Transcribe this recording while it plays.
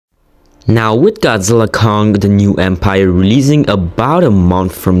Now, with Godzilla Kong The New Empire releasing about a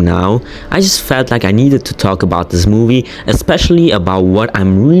month from now, I just felt like I needed to talk about this movie, especially about what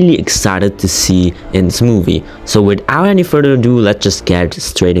I'm really excited to see in this movie. So without any further ado, let's just get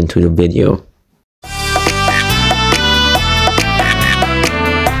straight into the video.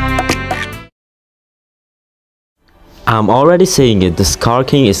 I'm already saying it, the Scar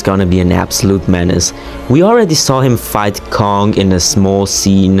King is gonna be an absolute menace. We already saw him fight Kong in a small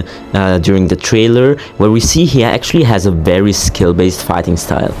scene during the trailer, where we see he actually has a very skill-based fighting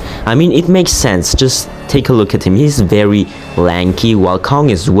style. I mean, it makes sense, just take a look at him. He's very lanky, while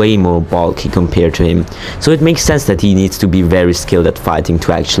Kong is way more bulky compared to him. So it makes sense that he needs to be very skilled at fighting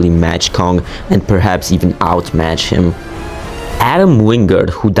to actually match Kong and perhaps even outmatch him. Adam Wingard,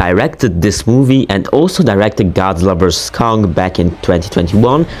 who directed this movie and also directed Godzilla vs. Kong back in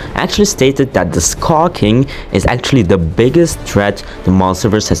 2021, actually stated that the Scar King is actually the biggest threat the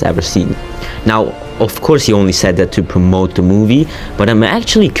Monsterverse has ever seen. Now, of course he only said that to promote the movie, but I'm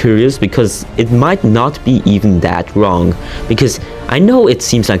actually curious because it might not be even that wrong. Because I know it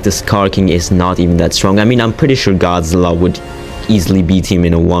seems like the Scar King is not even that strong. I mean, I'm pretty sure Godzilla would easily beat him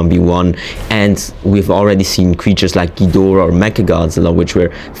in a 1v1, and we've already seen creatures like Ghidorah or Mechagodzilla, which were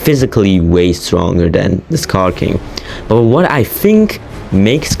physically way stronger than the Scar King. But what I think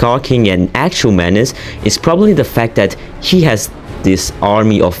makes Scar King an actual menace is probably the fact that he has this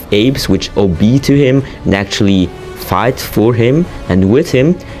army of apes which obey to him and actually fight for him and with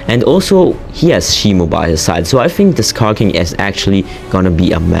him, and also he has Shimo by his side. So I think the Scar King is actually gonna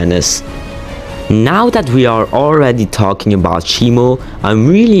be a menace. Now that we are already talking about Shimo, I'm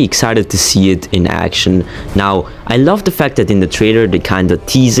really excited to see it in action. Now, I love the fact that in the trailer they kind of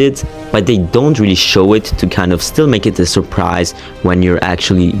tease it, but they don't really show it to kind of still make it a surprise when you're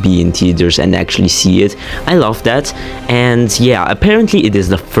actually be in theaters and actually see it. I love that. And yeah, apparently it is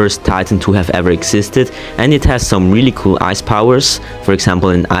the first Titan to have ever existed, and it has some really cool ice powers, for example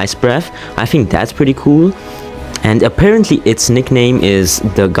an ice breath. I think that's pretty cool. And apparently its nickname is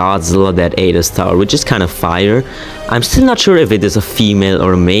the Godzilla that ate a star, which is kind of fire. I'm still not sure if it is a female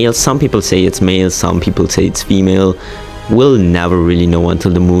or a male. Some people say it's male, some people say it's female. We'll never really know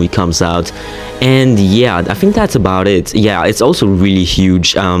until the movie comes out. And yeah, I think that's about it. Yeah, it's also really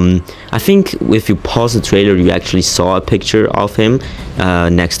huge. I think if you pause the trailer, you actually saw a picture of him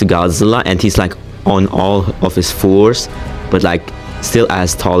next to Godzilla, and he's like on all of his fours, but like still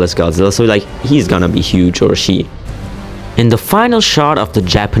as tall as Godzilla, so like he's gonna be huge, or she. In the final shot of the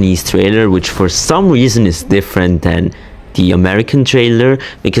Japanese trailer, which for some reason is different than the American trailer,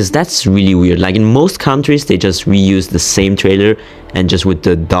 because that's really weird. Like in most countries they just reuse the same trailer and just with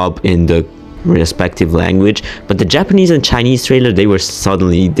the dub in the respective language, but the Japanese and Chinese trailer, they were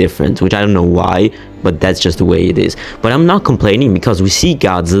suddenly different, which I don't know why, but that's just the way it is. But I'm not complaining because we see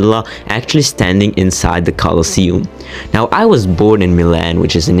Godzilla actually standing inside the Colosseum. Now, I was born in Milan,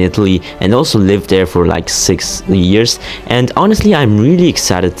 which is in Italy, and also lived there for like 6 years, and honestly I'm really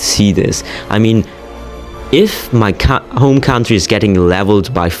excited to see this. I mean, if my home country is getting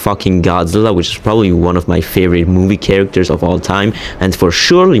leveled by fucking Godzilla, which is probably one of my favorite movie characters of all time, and for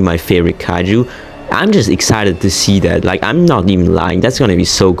surely my favorite kaiju, I'm just excited to see that. Like, I'm not even lying, that's gonna be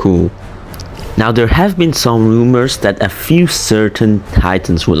so cool. Now, there have been some rumors that a few certain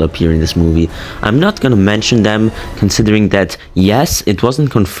Titans will appear in this movie. I'm not gonna mention them, considering that yes, it wasn't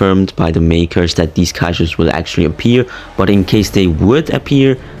confirmed by the makers that these kaijus will actually appear, but in case they would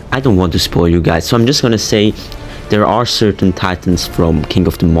appear, I don't want to spoil you guys, so I'm just gonna say there are certain Titans from King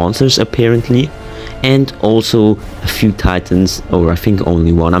of the Monsters apparently, and also a few Titans, or I think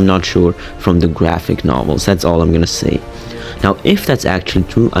only one, I'm not sure, from the graphic novels. That's all I'm gonna say. Now, if that's actually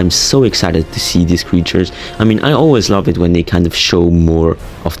true, I'm so excited to see these creatures. I mean, I always love it when they kind of show more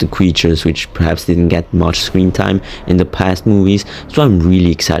of the creatures which perhaps didn't get much screen time in the past movies, so I'm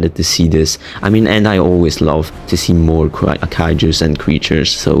really excited to see this. I mean, and I always love to see more kaijus and creatures,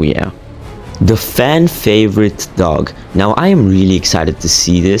 so yeah. The fan favorite dog. Now, I am really excited to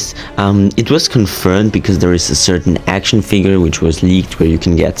see this. It was confirmed because there is a certain action figure which was leaked where you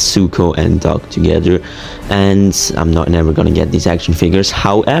can get Zuko and Dog together, and I'm never gonna get these action figures.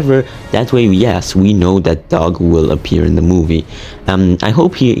 However, that way, yes, we know that Dog will appear in the movie. I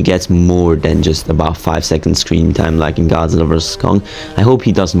hope he gets more than just about 5 seconds screen time like in Godzilla vs. Kong. I hope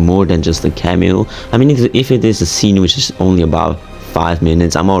he does more than just a cameo. I mean, if it is a scene which is only about 5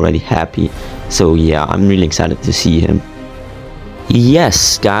 minutes, I'm already happy. So yeah, I'm really excited to see him.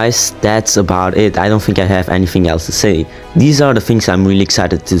 Yes, guys, that's about it. I don't think I have anything else to say. These are the things I'm really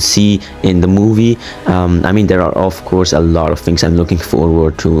excited to see in the movie. I mean, there are of course a lot of things I'm looking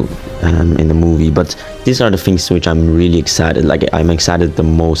forward to in the movie, but these are the things which I'm really excited. Like, I'm excited the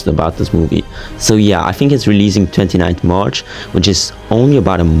most about this movie. So yeah, I think it's releasing 29th March, which is only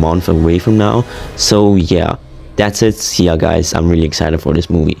about a month away from now. So yeah, that's it. See ya, guys. I'm really excited for this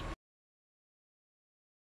movie.